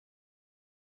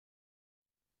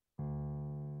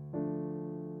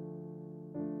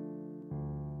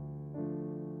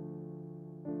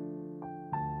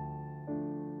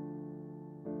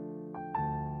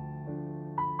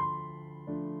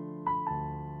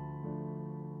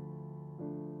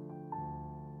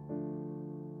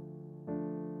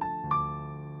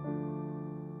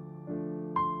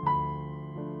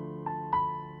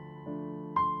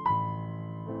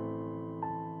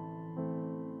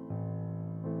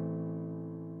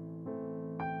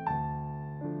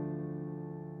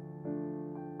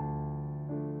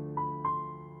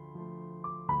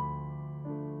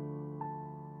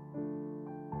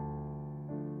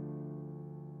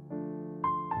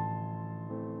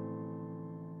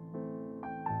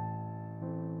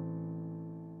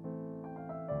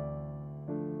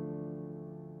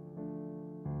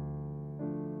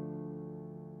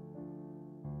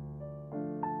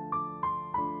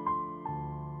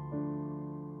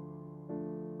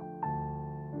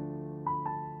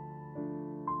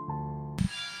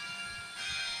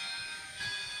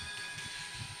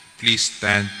Please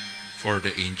stand for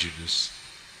the Angelus.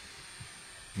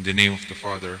 In the name of the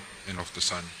Father, and of the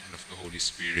Son, and of the Holy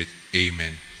Spirit.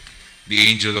 Amen. The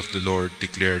angel of the Lord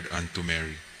declared unto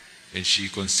Mary, and she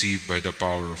conceived by the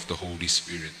power of the Holy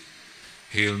Spirit.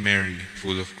 Hail Mary,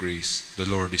 full of grace, the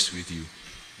Lord is with you.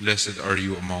 Blessed are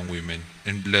you among women,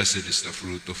 and blessed is the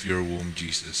fruit of your womb,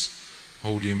 Jesus.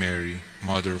 Holy Mary,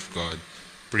 Mother of God,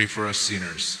 pray for us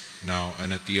sinners, now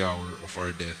and at the hour of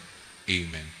our death.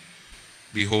 Amen.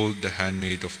 Behold the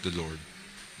handmaid of the Lord.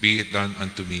 Be it done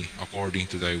unto me according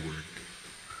to thy word.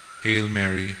 Hail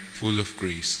Mary, full of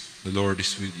grace, the Lord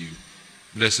is with you.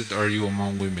 Blessed are you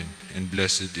among women, and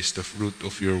blessed is the fruit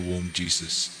of your womb,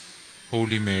 Jesus.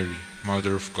 Holy Mary,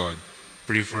 Mother of God,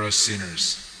 pray for us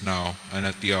sinners, now and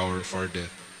at the hour of our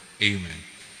death. Amen.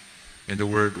 And the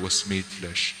Word was made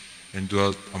flesh, and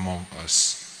dwelt among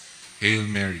us. Hail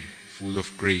Mary, full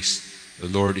of grace, the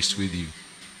Lord is with you.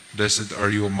 Blessed are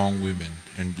you among women,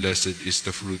 and blessed is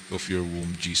the fruit of your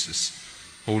womb, Jesus.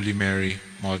 Holy Mary,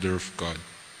 Mother of God,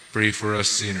 pray for us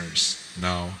sinners,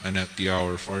 now and at the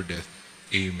hour of our death.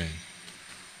 Amen.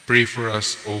 Pray for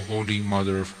us, O Holy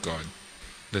Mother of God,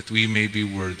 that we may be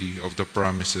worthy of the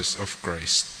promises of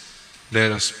Christ.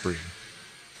 Let us pray.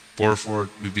 Pour forth,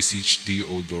 we beseech thee,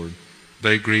 O Lord,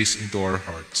 thy grace into our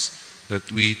hearts, that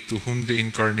we, to whom the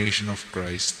incarnation of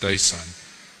Christ, thy Son,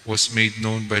 was made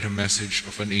known by the message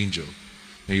of an angel,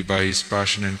 may by his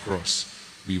passion and cross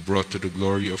be brought to the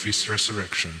glory of his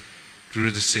resurrection, through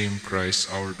the same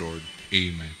Christ our Lord.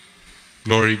 Amen.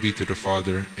 Glory be to the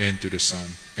Father, and to the Son,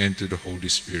 and to the Holy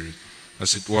Spirit,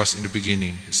 as it was in the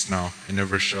beginning, is now, and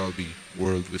ever shall be,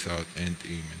 world without end.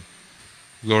 Amen.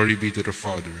 Glory be to the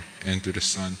Father, and to the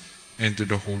Son, and to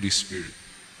the Holy Spirit,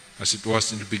 as it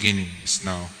was in the beginning, is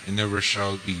now, and ever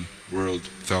shall be, world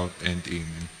without end.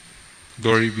 Amen.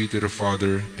 Glory be to the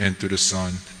Father, and to the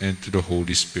Son, and to the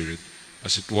Holy Spirit,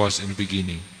 as it was in the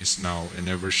beginning, is now, and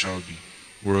ever shall be,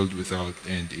 world without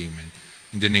end. Amen.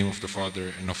 In the name of the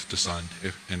Father, and of the Son,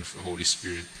 and of the Holy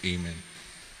Spirit. Amen.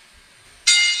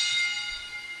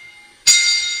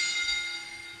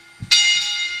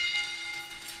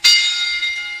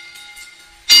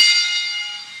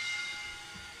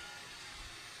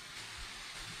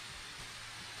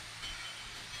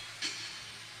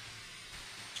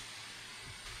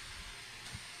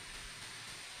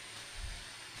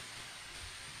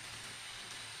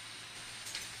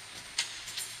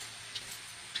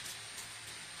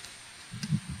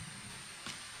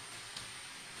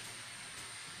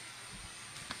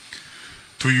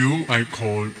 To you I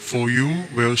call, for you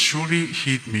will surely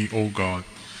heed me, O God.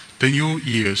 Turn your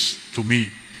ears to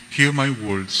me, hear my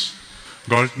words.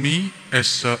 Guard me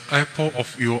as the apple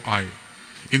of your eye.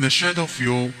 In the shadow of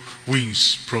your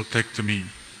wings protect me.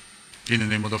 In the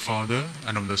name of the Father,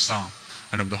 and of the Son,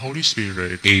 and of the Holy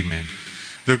Spirit. Amen.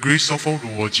 The grace of our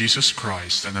Lord Jesus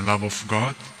Christ, and the love of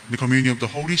God, the communion of the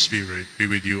Holy Spirit be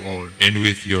with you all. And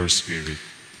with your spirit.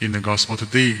 In the Gospel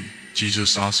today,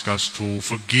 Jesus asks us to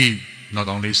forgive, not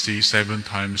only 7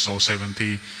 times or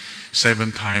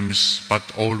 77 times, but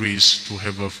always to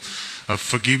have a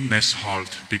forgiveness heart.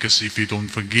 Because if we don't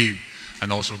forgive,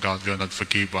 and also God will not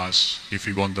forgive us. If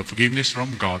we want the forgiveness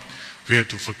from God, we have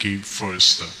to forgive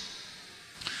first.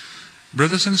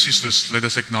 Brothers and sisters, let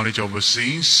us acknowledge our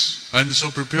sins and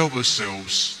so prepare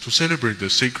ourselves to celebrate the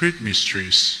sacred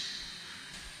mysteries.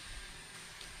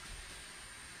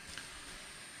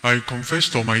 I confess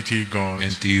to Almighty God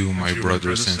And to you, my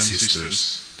brothers and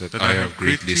sisters, that I have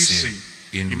greatly sinned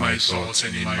in my thoughts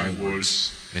and in my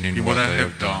words, and in what I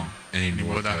have done, and in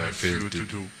what I have failed to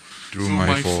do, through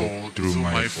my fault,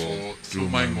 through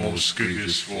my most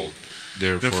grievous fault.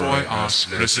 Therefore I ask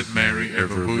Blessed Mary,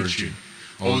 ever Virgin,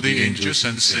 all the angels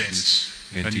and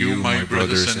saints, and you, my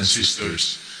brothers and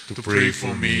sisters, to pray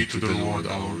for me to the Lord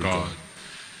our God.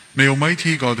 May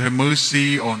Almighty God have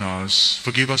mercy on us,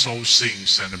 forgive us all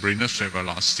sins, and bring us to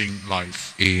everlasting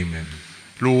life. Amen.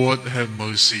 Lord, have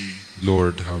mercy.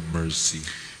 Lord, have mercy.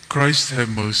 Christ, have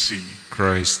mercy.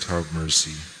 Christ, have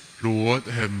mercy. Lord,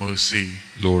 have mercy.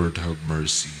 Lord, have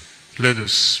mercy. Let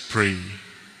us pray.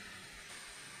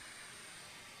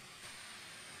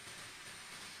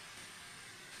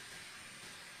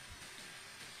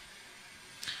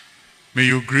 May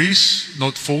your grace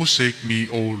not forsake me,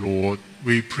 O Lord,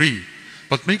 we pray,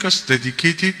 but make us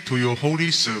dedicated to your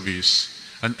holy service,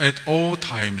 and at all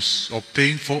times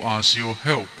obtain for us your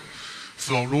help.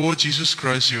 Through our Lord Jesus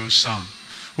Christ, your Son,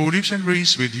 who lives and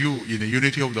reigns with you in the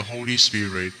unity of the Holy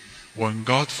Spirit, one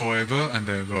God forever and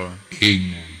ever.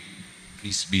 Amen.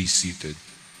 Please be seated.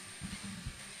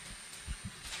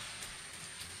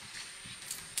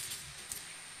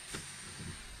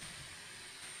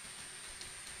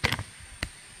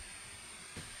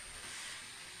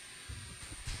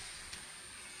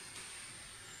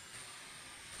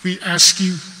 we ask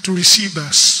you to receive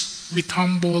us with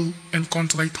humble and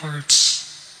contrite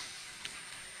hearts.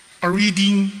 A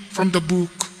reading from the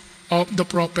book of the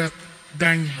prophet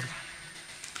Daniel.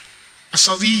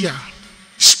 Azariah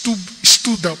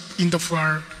stood up in the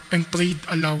fire and prayed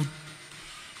aloud.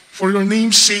 For your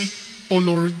name's sake, O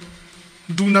Lord,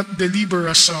 do not deliver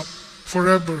us up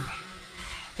forever,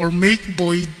 or make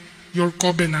void your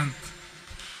covenant.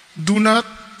 Do not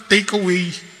take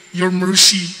away your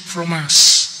mercy from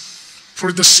us.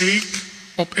 For the sake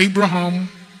of Abraham,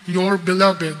 your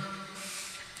beloved,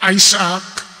 Isaac,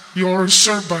 your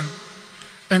servant,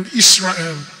 and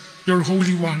Israel, your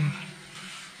Holy One,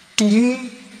 to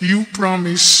whom you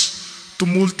promise to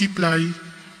multiply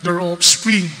their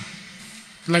offspring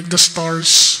like the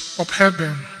stars of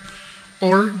heaven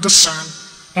or the sand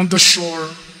on the shore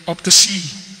of the sea.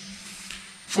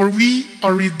 For we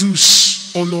are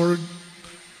reduced, O Lord,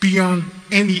 beyond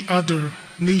any other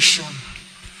nation,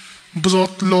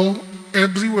 brought low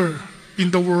everywhere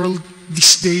in the world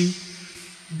this day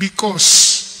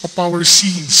because of our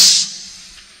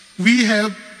sins. We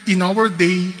have in our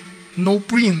day no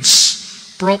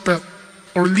prince, prophet,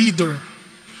 or leader,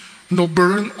 no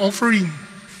burnt offering,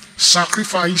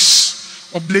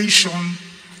 sacrifice, oblation,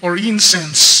 or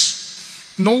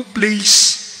incense, no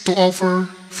place to offer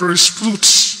first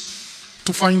fruits,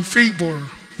 to find favor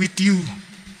with you.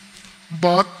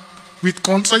 But with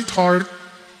contrite heart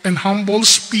and humble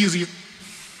spirit,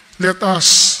 let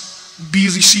us be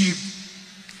received,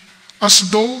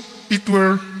 as though it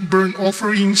were burnt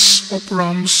offerings of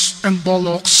rams and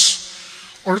bullocks,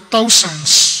 or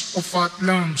thousands of fat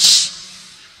lambs.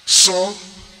 So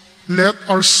let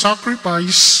our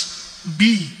sacrifice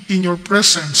be in your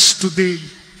presence today,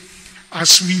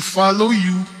 as we follow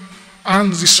you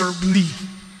unreservedly.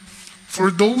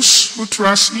 For those who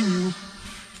trust in you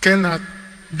cannot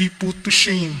be put to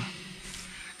shame.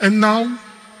 And now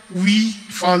we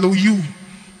follow you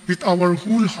with our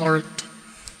whole heart.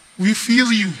 We fear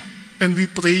you and we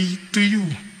pray to you.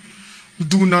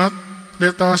 Do not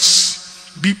let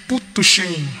us be put to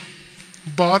shame,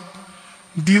 but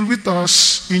deal with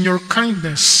us in your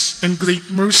kindness and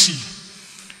great mercy.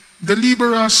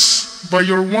 Deliver us by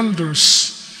your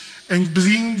wonders and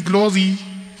bring glory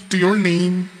to your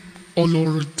name, O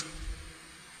Lord.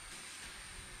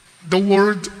 The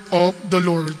word of the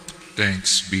Lord.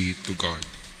 Thanks be to God.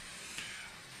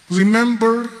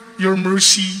 Remember your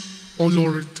mercy, O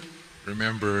Lord.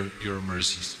 Remember your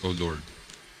mercies, O Lord.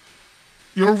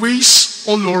 Your ways,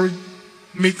 O Lord,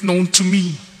 make known to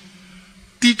me.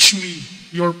 Teach me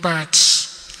your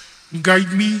paths.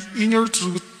 Guide me in your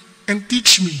truth and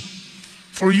teach me.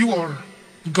 For you are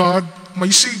God, my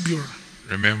Savior.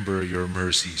 Remember your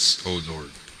mercies, O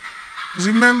Lord.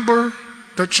 Remember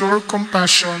that your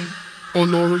compassion, O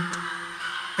Lord,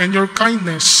 and your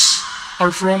kindness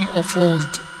are from of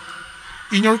old.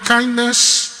 In your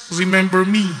kindness, remember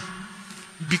me,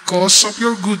 because of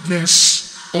your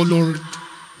goodness, O Lord.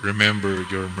 Remember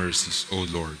your mercies, O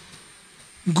Lord.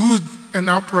 Good and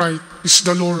upright is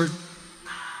the Lord.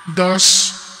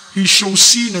 Thus he shows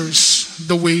sinners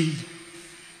the way.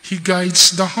 He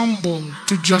guides the humble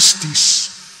to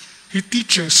justice. He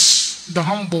teaches the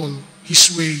humble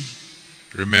his way.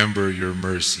 Remember your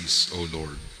mercies, O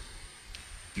Lord.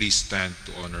 Please stand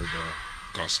to honor the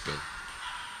gospel.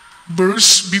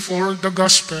 Verse before the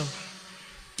gospel.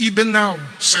 Even now,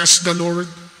 says the Lord,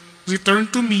 return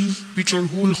to me with your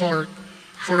whole heart,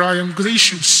 for I am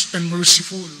gracious and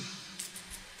merciful.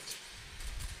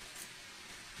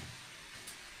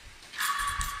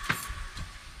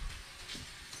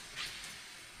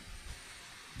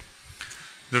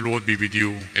 The Lord be with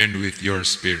you. And with your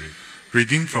spirit.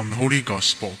 Reading from the Holy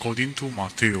Gospel according to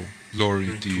Matthew.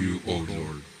 Glory to you, O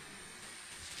Lord.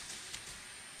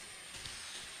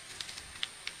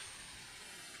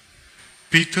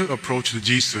 Peter approached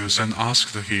Jesus and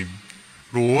asked him,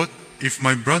 Lord, if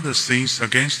my brother sins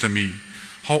against me,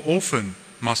 how often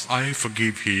must I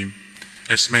forgive him?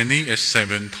 As many as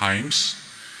 7 times?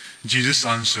 Jesus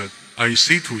answered, I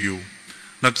say to you,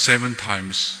 not 7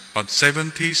 times, but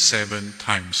 77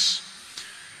 times.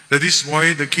 That is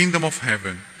why the kingdom of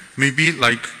heaven may be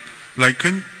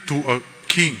likened to a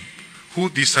king who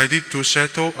decided to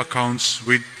settle accounts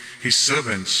with his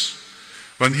servants.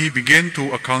 When he began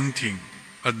to accounting,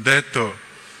 a debtor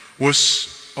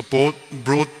was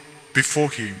brought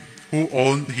before him who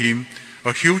owed him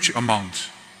a huge amount.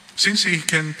 Since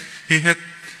he had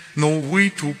no way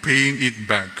to pay it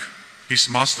back, his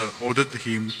master ordered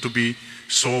him to be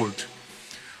sold,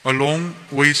 along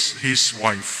with his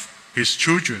wife, his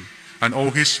children, and all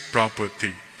his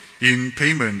property, in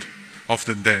payment of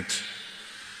the debt.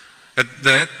 At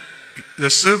that the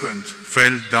servant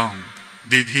fell down,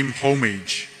 did him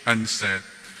homage, and said,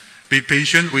 "Be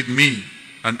patient with me,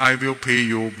 and I will pay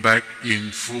you back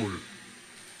in full."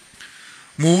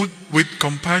 Moved with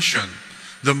compassion,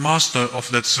 the master of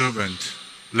that servant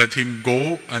let him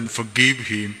go and forgive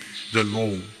him the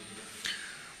loan.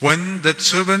 When that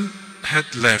servant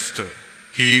had left,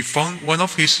 he found one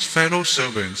of his fellow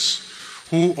servants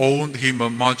who owed him a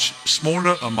much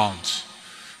smaller amount.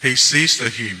 He seized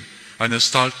him and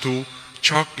started to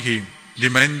choke him,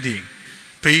 demanding,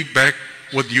 "Pay back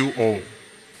what you owe."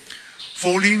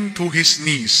 Falling to his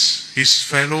knees, his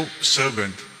fellow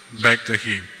servant begged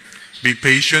him, "Be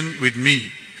patient with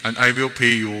me, and I will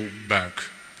pay you back."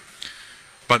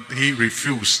 But he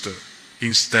refused.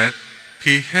 Instead,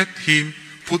 he had him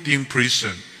put in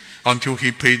prison until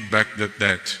he paid back the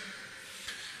debt.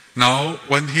 Now,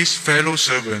 when his fellow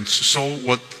servants saw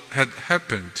what had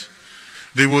happened,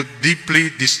 they were deeply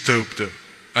disturbed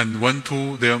and went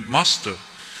to their master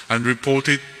and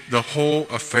reported the whole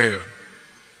affair.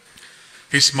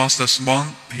 His master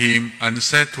summoned him and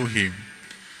said to him,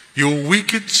 "You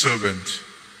wicked servant,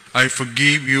 I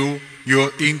forgive you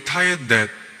your entire debt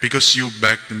because you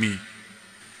begged me.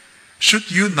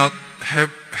 Should you not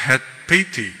have had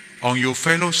pity on your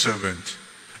fellow servant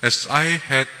as I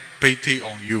had pity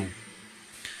on you?"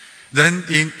 Then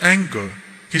in anger,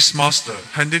 his master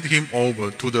handed him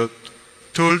over to the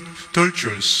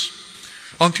torturers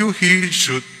until he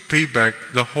should pay back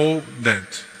the whole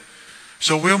debt.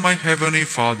 So will my heavenly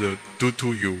Father do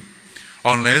to you,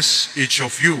 unless each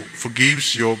of you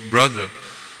forgives your brother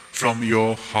from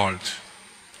your heart.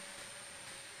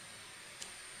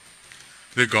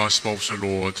 The Gospel of the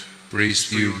Lord. Praise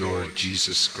to you, Lord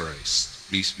Jesus Christ.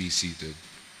 Please be seated.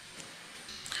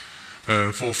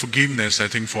 For forgiveness, I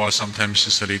think for us sometimes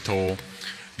it's a little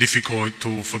difficult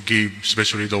to forgive,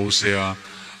 especially those that are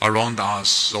around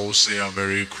us, those that are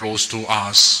very close to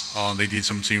us, they did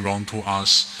something wrong to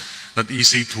us. Not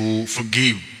easy to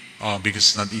forgive because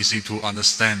it's not easy to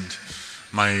understand.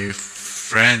 My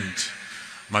friend,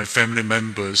 my family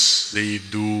members, they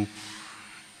do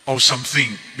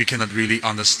something we cannot really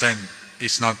understand.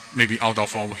 It's not maybe out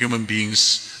of our human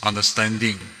beings'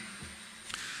 understanding.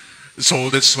 So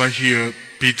that's why here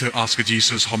Peter asked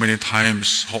Jesus how many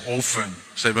times, how often.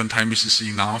 7 times is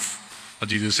enough. But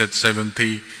Jesus said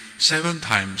 77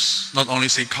 times. Not only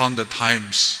say count the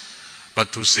times,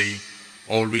 but to say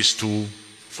always to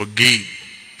forgive.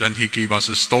 Then he gave us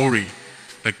a story.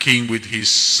 The king with his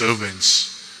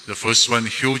servants. The first one,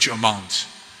 huge amount.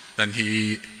 Then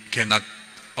he cannot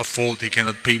afford, he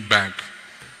cannot pay back.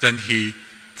 Then he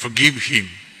forgive him.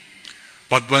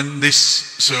 But when this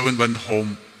servant went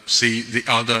home, see the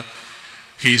other,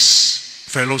 his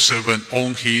fellow servant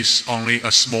owned his only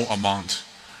a small amount.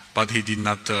 But he did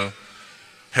not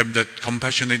have that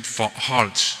compassionate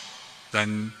heart.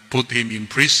 Then put him in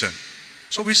prison.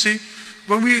 So we see,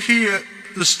 when we hear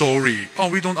the story,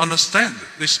 we don't understand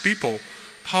these people.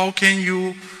 How can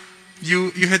you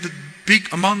had a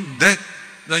big amount debt,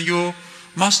 then your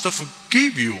master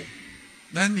forgive you.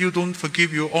 Then you don't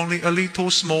forgive you only a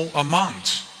little small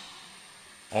amount.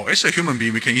 Or as a human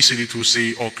being, we can easily to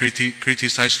say or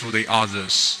criticize to the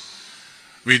others.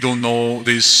 We don't know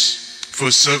this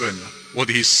first servant, what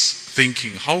he's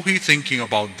thinking, how he thinking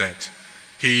about that.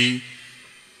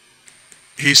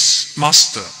 His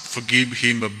master forgive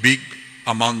him a big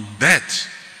amount debt,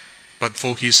 but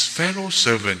for his fellow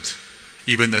servant,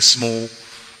 even a small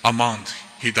amount,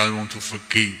 he doesn't want to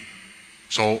forgive.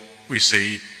 So we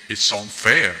say it's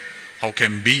unfair. How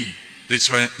can be? That's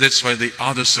why the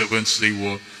other servants, they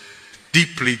were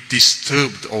deeply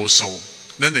disturbed also.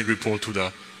 Then they report to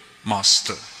the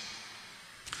master.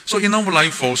 So in our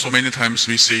life also many times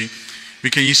we say, we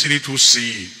can easily to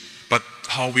see, but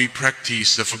how we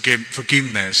practice the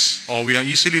forgiveness, or we are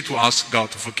easily to ask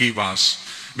God to forgive us.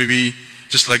 Maybe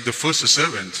just like the first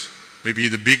servant, maybe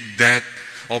the big debt,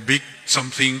 or big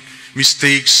something,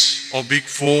 mistakes, or big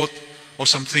fault, or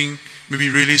something maybe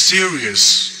really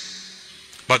serious.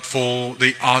 But for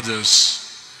the others,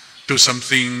 do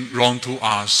something wrong to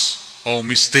us, or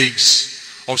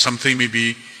mistakes, or something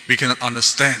maybe we cannot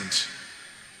understand,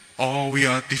 or we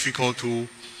are difficult to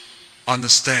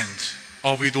understand,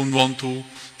 or we don't want to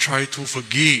try to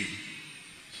forgive.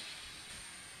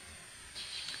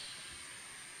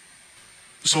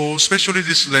 So especially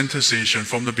this Lenten session,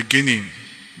 from the beginning,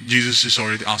 Jesus has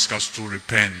already asked us to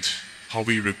repent. How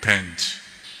we repent.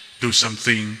 Do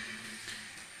something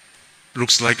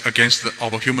looks like against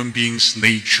our human being's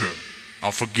nature.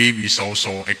 Our forgive is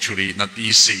also actually not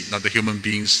easy, not the human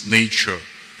being's nature.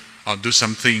 Do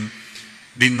something,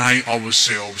 deny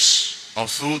ourselves. Or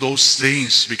through those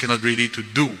things we cannot really to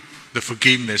do the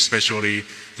forgiveness, especially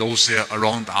those that are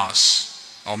around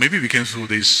us. Or maybe we can, through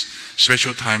this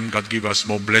special time, God give us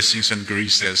more blessings and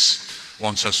graces,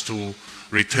 wants us to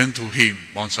return to Him,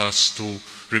 wants us to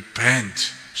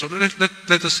repent. So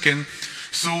let us can,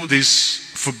 through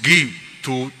this forgive,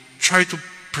 to try to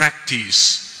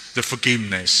practice the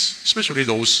forgiveness, especially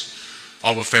those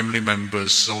our family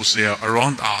members, those that are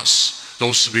around us,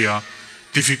 those we are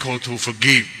difficult to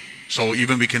forgive. So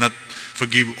even we cannot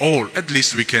forgive all, at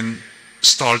least we can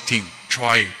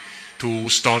try to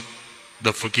start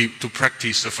to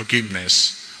practice the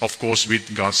forgiveness. Of course,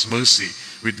 with God's mercy,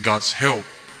 with God's help,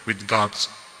 with God's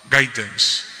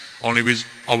guidance. Only with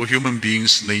our human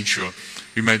beings' nature,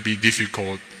 we might be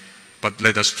difficult, but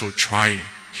let us to try.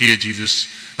 Here Jesus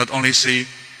not only say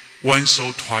once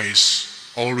or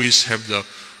twice, always have the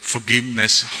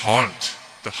forgiveness heart,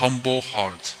 the humble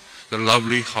heart, the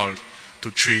lovely heart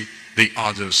to treat the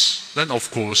others. Then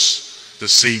of course, the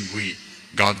same way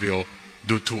God will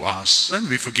do to us. Then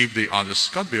we forgive the others.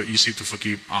 God will easy to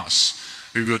forgive us.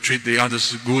 We will treat the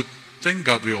others good. Then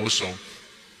God will also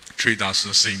treat us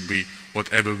the same way.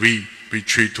 Whatever we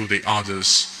treat to the others,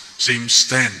 same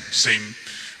stand, same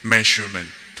measurement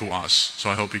to us. So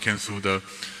I hope we can, through the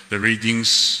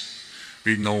readings,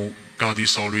 we know God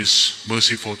is always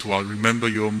merciful to us. Remember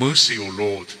your mercy, O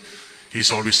Lord.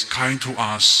 He's always kind to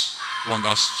us, want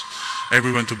us,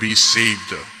 everyone to be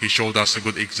saved. He showed us a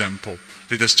good example.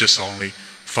 Let us just only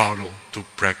follow to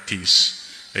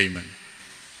practice. Amen.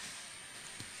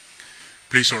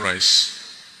 Please arise.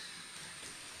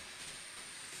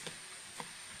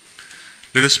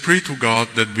 Let us pray to God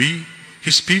that we,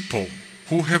 His people,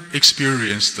 who have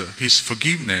experienced His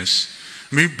forgiveness,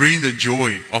 may bring the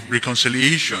joy of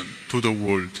reconciliation to the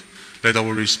world. Let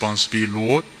our response be,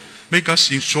 Lord, make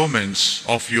us instruments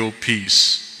of your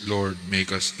peace. Lord,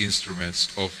 make us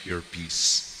instruments of your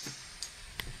peace.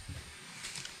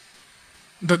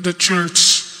 That the Church,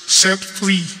 set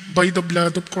free by the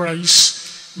blood of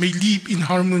Christ, may live in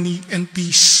harmony and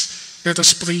peace. Let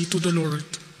us pray to the Lord.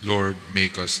 Lord,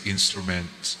 make us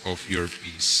instruments of your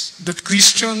peace. That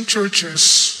Christian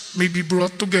churches may be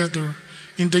brought together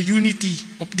in the unity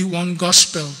of the one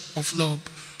gospel of love.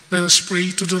 Let us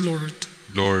pray to the Lord.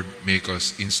 Lord, make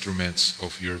us instruments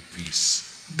of your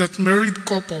peace. That married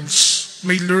couples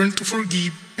may learn to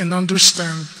forgive and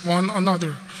understand one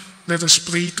another. Let us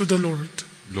pray to the Lord.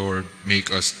 Lord,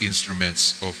 make us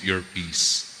instruments of your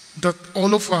peace. That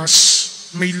all of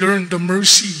us may learn the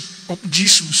mercy of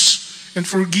Jesus and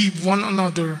forgive one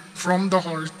another from the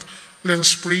heart. Let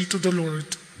us pray to the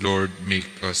Lord. Lord,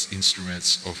 make us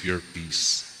instruments of your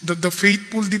peace. That the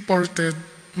faithful departed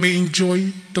may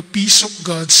enjoy the peace of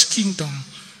God's kingdom.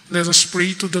 Let us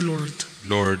pray to the Lord.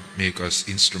 Lord, make us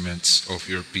instruments of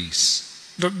your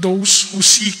peace. That those who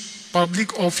seek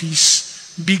public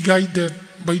office be guided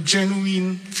by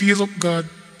genuine fear of God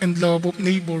and love of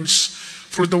neighbors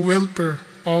for the welfare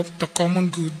of the common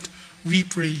good, we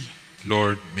pray.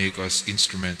 Lord, make us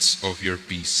instruments of your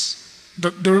peace.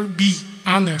 That there be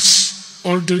honest,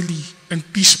 orderly, and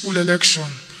peaceful election,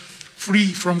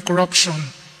 free from corruption,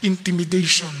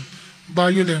 intimidation,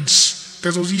 violence,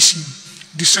 terrorism,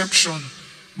 deception,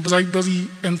 bribery,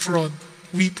 and fraud,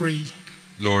 we pray.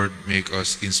 Lord, make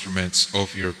us instruments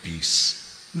of your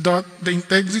peace. That the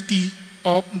integrity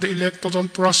of the electoral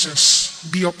process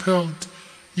be upheld,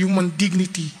 human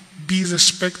dignity be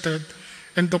respected,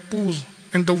 and the poor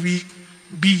and the weak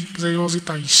be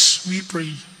prioritized, we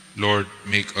pray. Lord,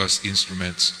 make us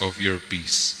instruments of your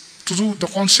peace. Through the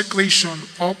consecration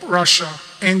of Russia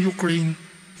and Ukraine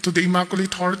to the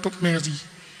Immaculate Heart of Mary,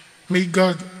 may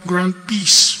God grant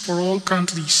peace for all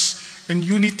countries and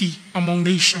unity among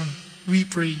nations, we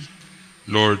pray.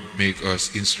 Lord, make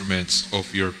us instruments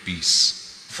of your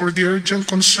peace. For the urgent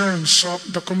concerns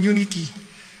of the community,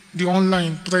 the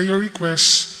online prayer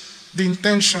requests, the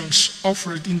intentions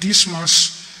offered in this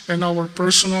Mass, and our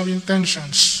personal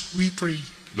intentions, we pray.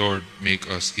 Lord, make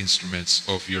us instruments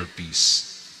of your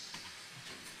peace.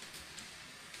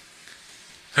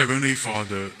 Heavenly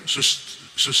Father,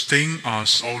 sustain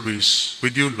us always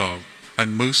with your love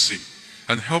and mercy,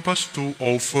 and help us to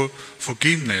offer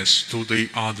forgiveness to the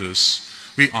others.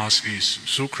 We ask this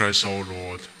through Christ our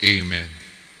Lord. Amen.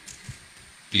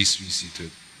 Please be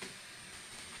seated.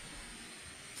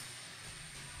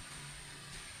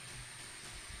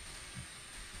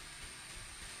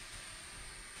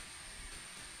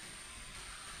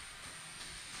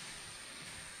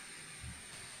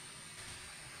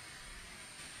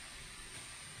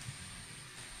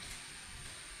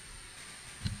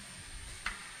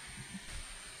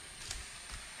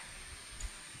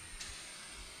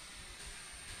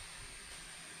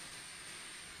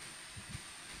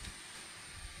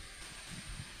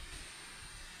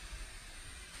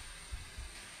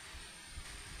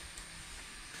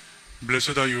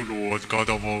 Blessed are you, Lord, God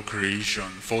of all creation,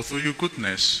 for through your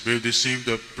goodness we have received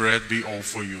the bread we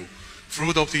offer you,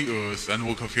 fruit of the earth and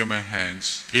work of human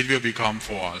hands. It will become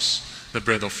for us the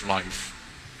bread of life.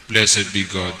 Blessed be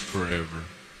God forever.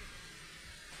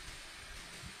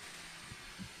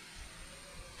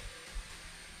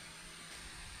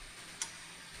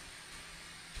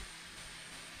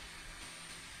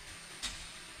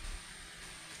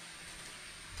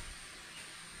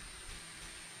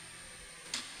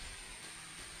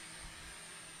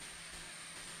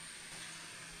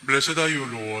 Blessed are you,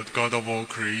 Lord, God of all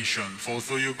creation, for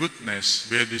through your goodness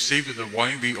we have received the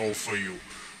wine we offer you,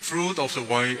 fruit of the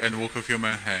vine and work of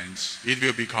human hands. It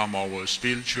will become our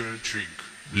spiritual drink.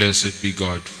 Blessed be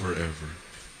God forever.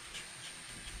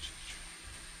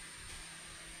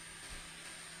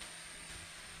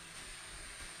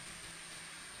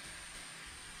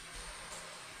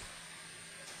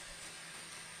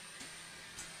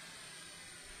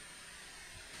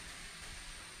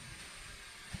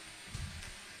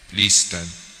 Please stand.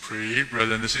 Pray,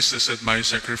 brothers and sisters, that my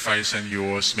sacrifice and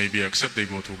yours may be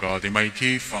acceptable to God, the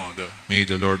mighty Father. May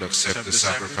the Lord accept the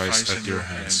sacrifice at your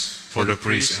hands, for the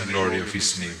praise and glory of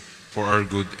his name, for our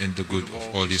good and the good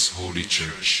of all his holy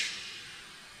church.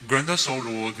 Grant us, O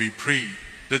Lord, we pray,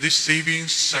 that this saving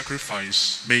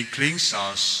sacrifice may cleanse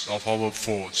us of our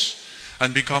faults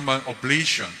and become an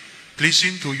oblation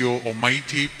pleasing to your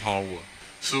almighty power,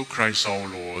 through Christ our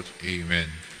Lord. Amen.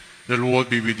 The Lord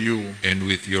be with you. And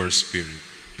with your spirit.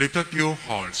 Lift up your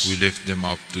hearts. We lift them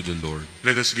up to the Lord.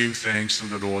 Let us give thanks to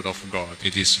the Lord of God.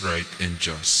 It is right and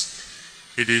just.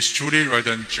 It is truly right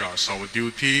and just, our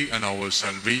duty and our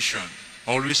salvation,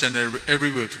 always and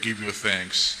everywhere to give you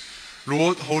thanks.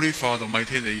 Lord, Holy Father,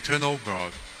 mighty and eternal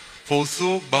God, for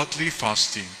through bodily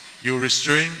fasting you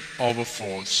restrain our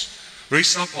faults,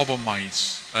 raise up our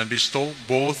minds, and bestow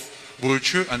both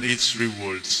virtue and its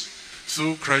rewards.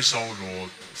 Through Christ our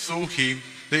Lord, through him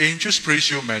the angels praise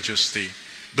your majesty,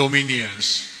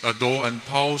 dominions adore and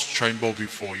powers tremble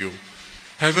before you.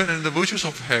 Heaven and the virtues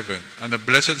of heaven and the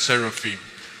blessed seraphim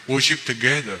worship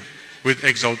together with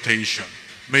exaltation.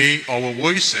 May our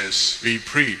voices, we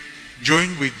pray,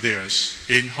 join with theirs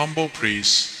in humble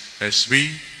praise as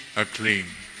we acclaim.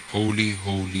 Holy,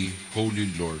 holy,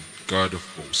 holy Lord, God of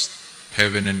hosts,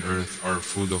 heaven and earth are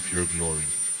full of your glory.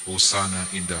 Hosanna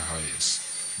in the highest.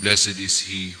 Blessed is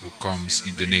he who comes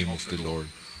in the name of the Lord.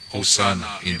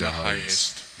 Hosanna in the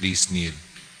highest. Please kneel.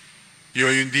 You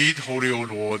are indeed holy, O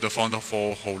Lord, the fount of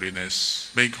all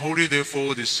holiness. Make holy,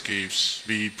 therefore, these gifts,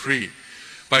 we pray,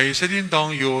 by sending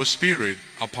down your Spirit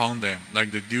upon them like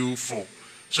the dew fall,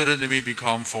 so that they may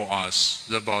become for us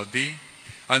the body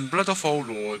and blood of our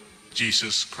Lord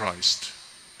Jesus Christ.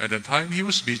 At the time he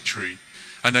was betrayed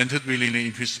and entered willingly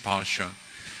into his passion,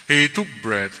 he took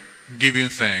bread, giving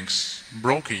thanks,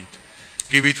 broke it,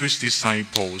 gave it to his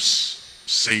disciples,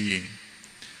 saying,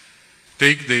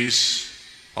 "Take this,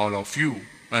 all of you,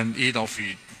 and eat of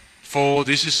it, for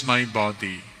this is my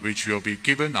body, which will be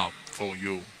given up for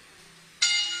you."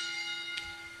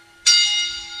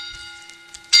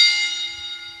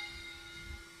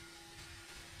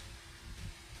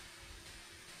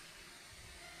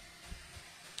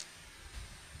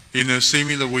 In a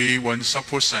similar way, when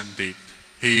supper was ended,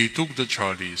 he took the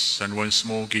chalice, and once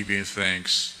more giving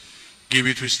thanks, gave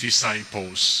it to his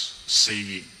disciples,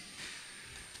 saying,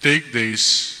 "Take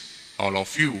this, all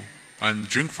of you, and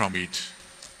drink from it.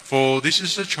 For this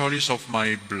is the chalice of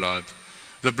my blood,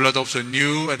 the blood of the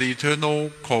new and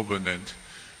eternal covenant,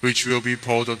 which will be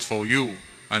poured out for you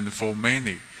and for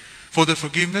many, for the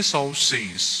forgiveness of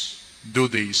sins. Do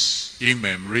this in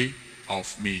memory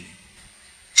of me."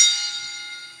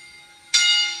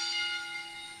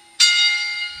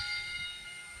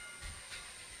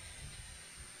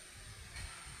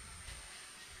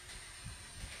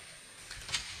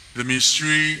 The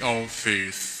mystery of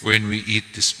faith. When we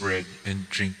eat this bread and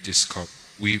drink this cup,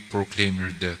 we proclaim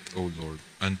your death, O Lord,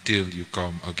 until you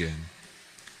come again.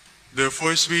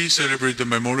 Therefore, as we celebrate the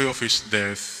memory of his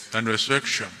death and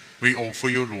resurrection, we offer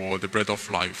you, Lord, the bread of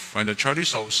life and the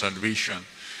chalice of salvation,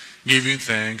 giving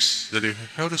thanks that you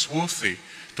held us worthy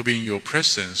to be in your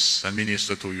presence and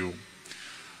minister to you.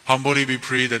 Humbly we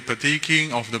pray that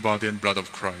partaking of the body and blood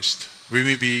of Christ, we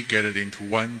may be gathered into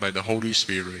one by the Holy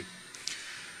Spirit.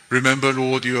 Remember,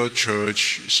 Lord, your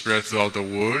church spread throughout the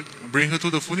world. Bring her to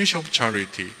the fullness of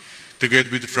charity, together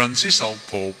with Francis, our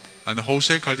Pope, and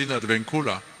Jose Cardinal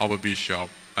Advencula, our Bishop,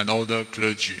 and all the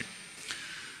clergy.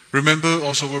 Remember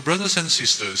also our brothers and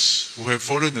sisters who have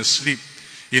fallen asleep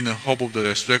in the hope of the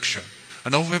resurrection,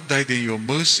 and all who have died in your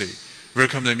mercy.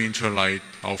 Welcome them into the light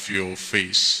of your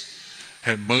face.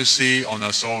 Have mercy on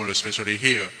us all, especially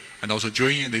here, and also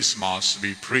joining in this Mass,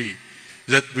 we pray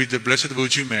that with the Blessed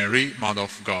Virgin Mary, Mother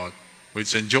of God, with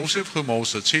Saint Joseph, her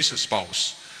most chaste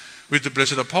spouse, with the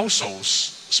blessed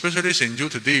apostles, especially Saint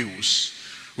Jude Thaddeus,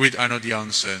 with Anna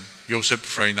Jansen, Joseph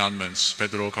Frei Nanmans,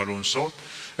 Pedro Carunso,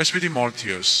 SPD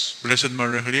martyrs, Blessed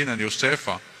Maria Helena and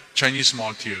Josefa, Chinese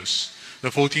martyrs,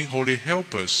 the 14 holy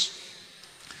helpers,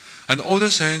 and all the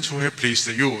saints who have pleased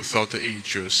you throughout the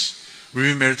ages, we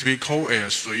will merit to be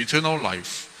co-heirs to eternal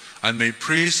life, and may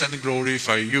praise and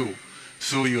glorify you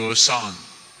through your Son,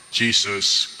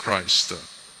 Jesus Christ.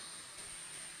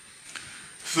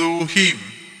 Through him,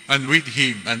 and with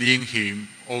him, and in him,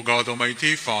 O God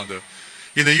Almighty Father,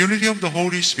 in the unity of the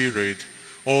Holy Spirit,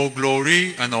 all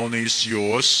glory and honor is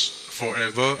yours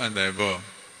forever and ever.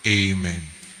 Amen.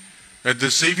 At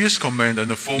the Savior's command and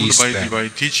informed Please by stand. divine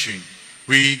teaching,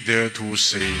 we dare to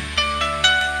say,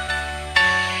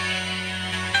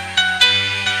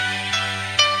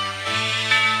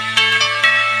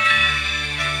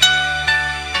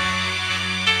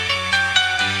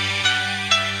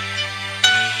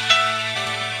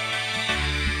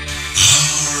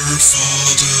 Our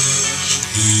Father,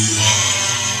 who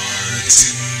art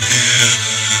in heaven,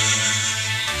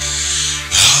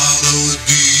 hallowed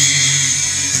be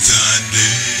thy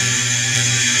name.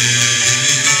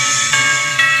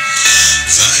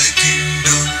 Thy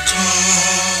kingdom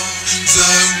come,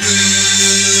 thy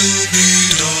will be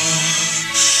done,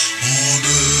 on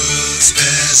earth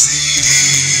as it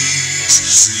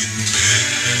is in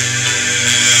heaven.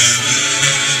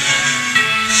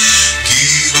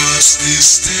 Give us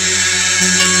this day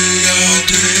our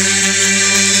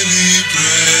daily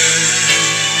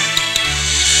bread,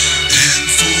 and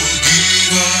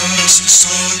forgive us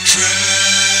our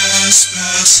trespasses,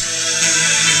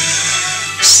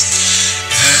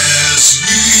 as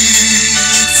we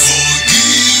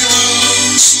forgive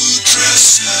those who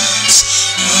trespass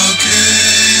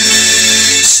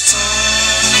against us.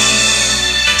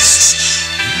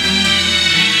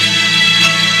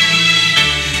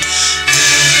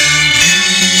 And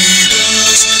lead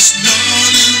us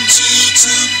not into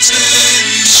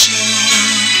temptation,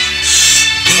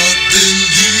 but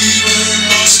deliver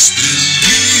us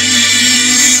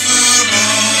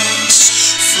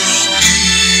from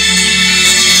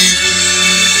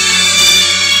evil.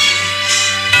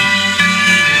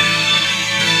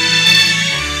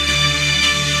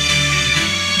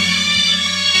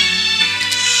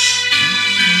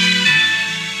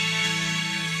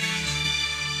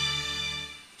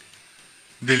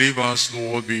 deliver us,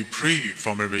 Lord, we pray,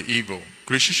 from every evil.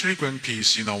 Graciously grant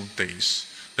peace in our days,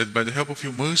 that by the help of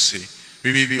your mercy,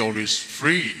 we may be always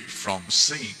free from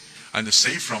sin and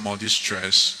safe from all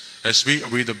distress, as we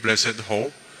await the blessed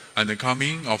hope and the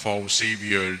coming of our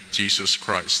Savior, Jesus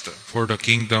Christ. For the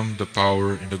kingdom, the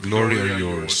power, and the glory are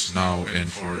yours, now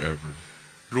and forever.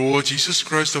 Lord Jesus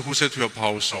Christ, who said to your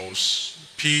apostles,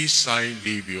 Peace I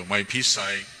leave you, my peace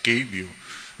I give you.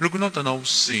 Look not on our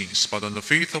sins, but on the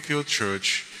faith of your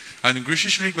church, and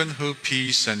graciously grant her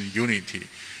peace and unity,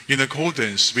 in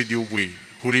accordance with your will,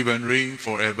 who live and reign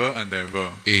forever and ever.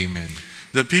 Amen.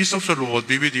 The peace of the Lord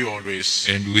be with you always.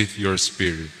 And with your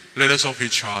spirit. Let us offer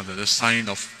each other the sign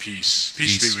of peace.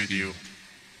 Peace Peace be with you.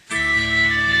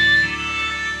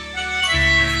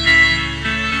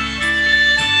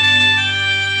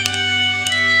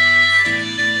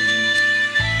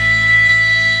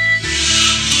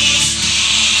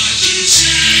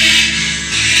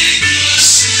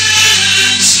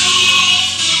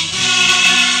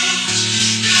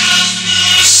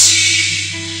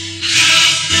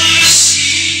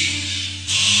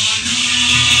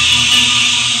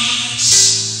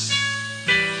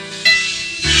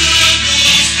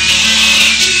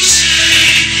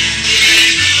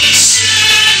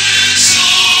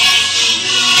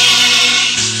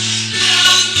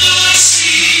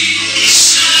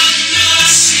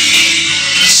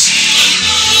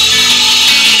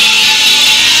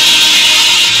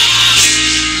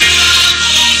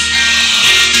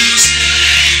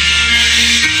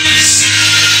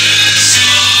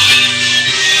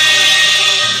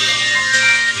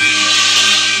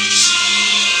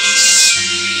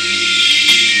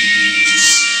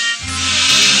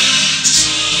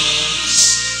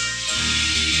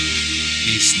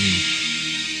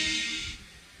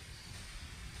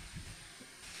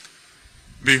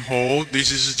 Behold,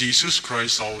 this is Jesus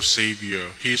Christ our Savior.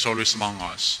 He is always among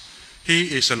us.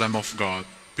 He is the Lamb of God.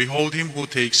 Behold him who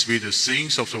takes away the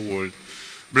sins of the world.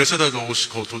 Blessed are those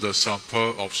called to the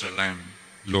supper of the Lamb.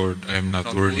 Lord, I am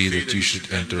not worthy that you should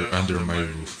enter under my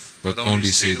roof, but only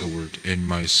say the word, and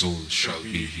my soul shall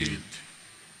be healed.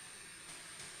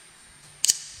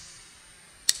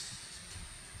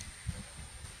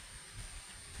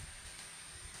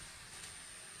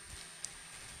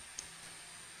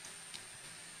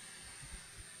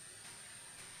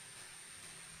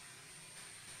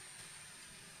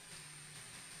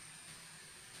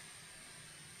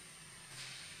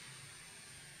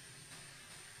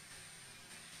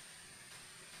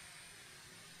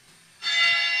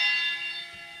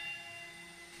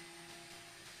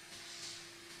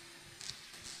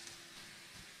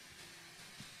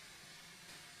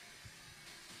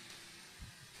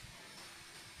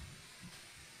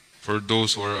 For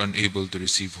those who are unable to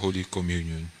receive Holy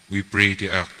Communion, we pray the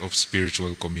act of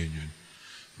spiritual communion.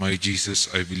 My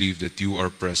Jesus, I believe that you are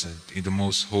present in the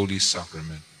most holy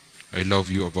sacrament. I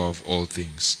love you above all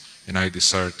things, and I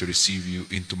desire to receive you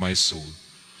into my soul.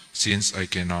 Since I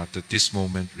cannot at this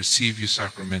moment receive you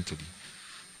sacramentally,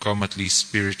 come at least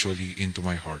spiritually into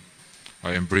my heart.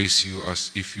 I embrace you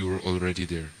as if you were already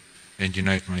there, and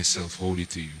unite myself wholly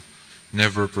to you.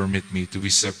 Never permit me to be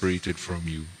separated from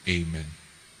you. Amen.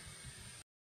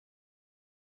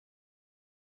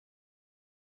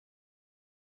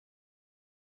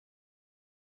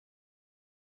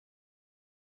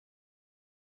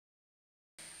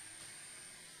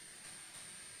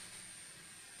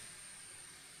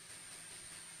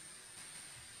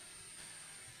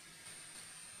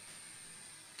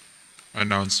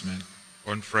 Announcement.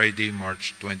 On Friday,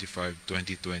 March 25,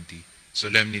 2020,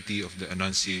 Solemnity of the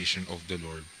Annunciation of the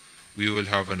Lord, we will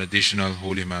have an additional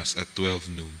Holy Mass at 12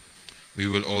 noon. We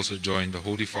will also join the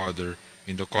Holy Father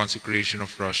in the consecration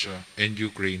of Russia and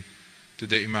Ukraine to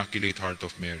the Immaculate Heart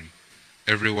of Mary.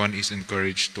 Everyone is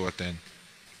encouraged to attend.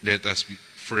 Let us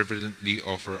fervently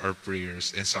offer our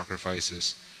prayers and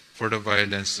sacrifices for the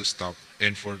violence to stop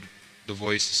and for the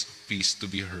voices of peace to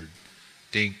be heard.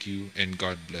 Thank you, and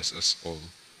God bless us all.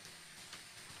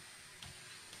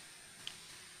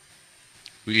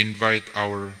 We invite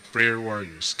our prayer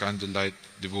warriors, candlelight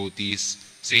devotees,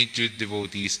 St. Jude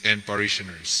devotees, and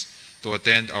parishioners to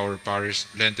attend our parish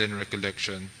Lenten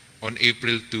recollection on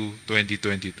April 2,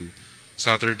 2022,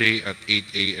 Saturday at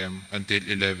 8 a.m. until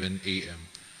 11 a.m.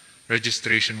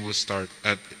 Registration will start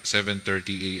at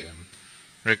 7:30 a.m.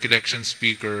 Recollection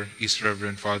speaker is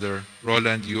Reverend Father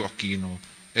Roland U. Aquino,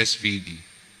 SVD.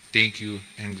 Thank you,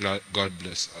 and God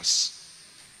bless us.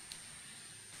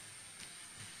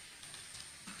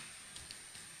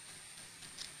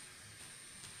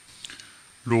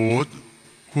 Lord,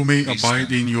 who may Please abide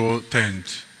stand. in your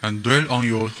tent and dwell on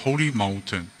your holy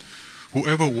mountain,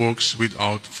 whoever works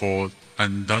without fault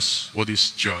and does what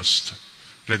is just,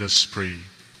 let us pray.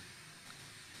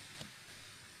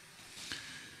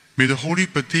 May the holy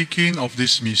partaking of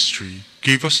this mystery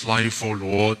give us life, O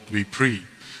Lord, we pray,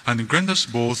 and grant us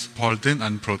both pardon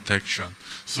and protection,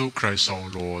 through Christ our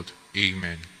Lord.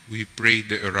 Amen. We pray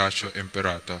the Oratio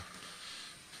Imperata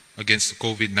against the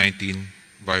COVID-19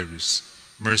 virus.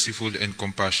 Merciful and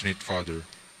compassionate Father,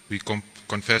 we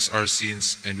confess our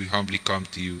sins and we humbly come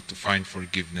to you to find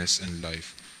forgiveness and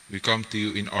life. We come to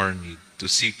you in our need to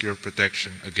seek your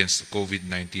protection against the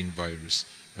COVID-19 virus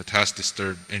that has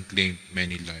disturbed and claimed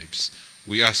many lives.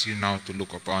 We ask you now to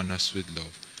look upon us with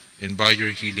love, and by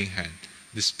your healing hand,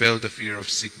 dispel the fear of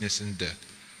sickness and death,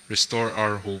 restore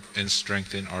our hope, and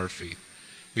strengthen our faith.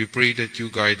 We pray that you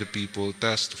guide the people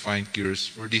tasked to find cures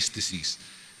for this disease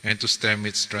and to stem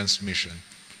its transmission.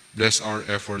 Bless our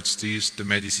efforts to use the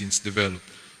medicines developed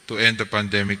to end the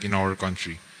pandemic in our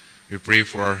country. We pray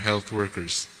for our health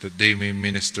workers that they may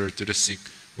minister to the sick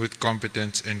with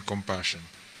competence and compassion.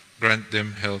 Grant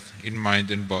them health in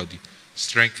mind and body,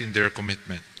 strengthen their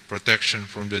commitment, protection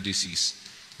from the disease.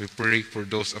 We pray for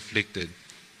those afflicted.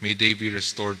 May they be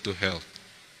restored to health.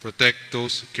 Protect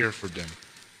those who care for them.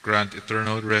 Grant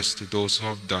eternal rest to those who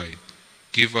have died.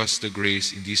 Give us the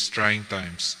grace in these trying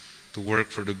times to work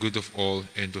for the good of all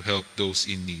and to help those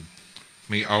in need.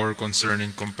 May our concern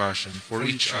and compassion for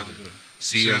each other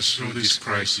see us through this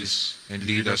crisis and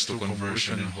lead us to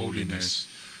conversion and holiness.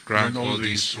 Grant all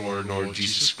this through our Lord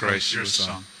Jesus Christ, your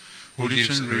Son, who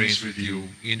lives and reigns with you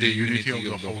in the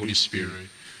unity of the Holy Spirit,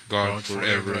 God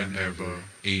forever and ever.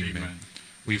 Amen.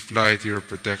 We fly to your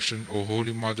protection, O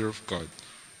Holy Mother of God.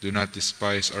 Do not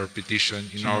despise our petition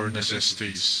in our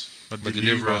necessities, but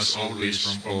deliver us always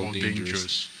from all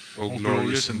dangers. O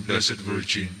glorious and blessed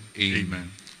Virgin. Amen.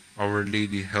 Our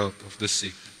Lady, Health of the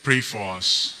Sick, Pray for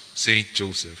us. Saint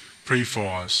Joseph, Pray for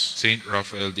us. Saint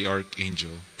Raphael the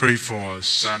Archangel, Pray for us.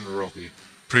 San Roque,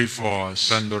 Pray for us.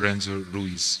 San Lorenzo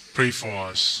Ruiz, Pray for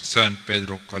us. San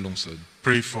Pedro Calungsod,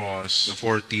 Pray for the us.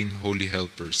 14 Holy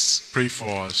Helpers, Pray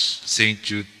for us. St.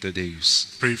 Jude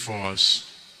Thaddeus. Pray for us.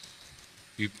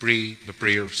 We pray the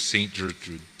prayer of St.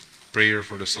 Jude, prayer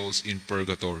for the souls in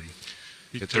purgatory.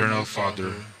 Eternal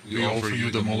Father, we offer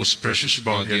you the most precious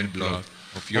body and blood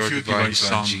of your divine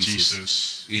Son,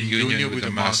 Jesus, in union with the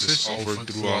masses offered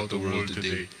throughout the world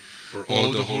today, for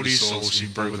all the holy souls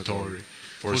in purgatory,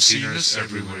 for sinners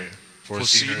everywhere, for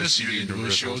sinners in the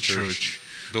universal church,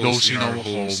 those in our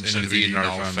homes and within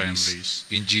our families.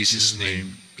 In Jesus'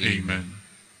 name, amen.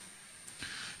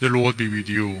 The Lord be with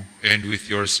you. And with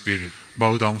your spirit.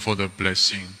 Bow down for the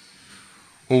blessing.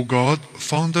 O God,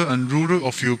 founder and ruler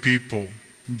of your people,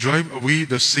 drive away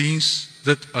the sins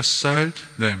that assailed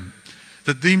them,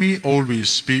 that they may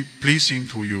always be pleasing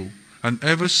to you and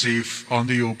ever safe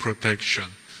under your protection.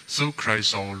 Through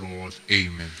Christ our Lord.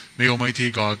 Amen. May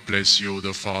Almighty God bless you,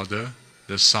 the Father,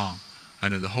 the Son,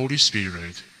 and the Holy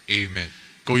Spirit. Amen.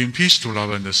 Go in peace to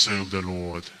love and serve the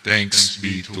Lord. Thanks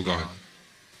be to God.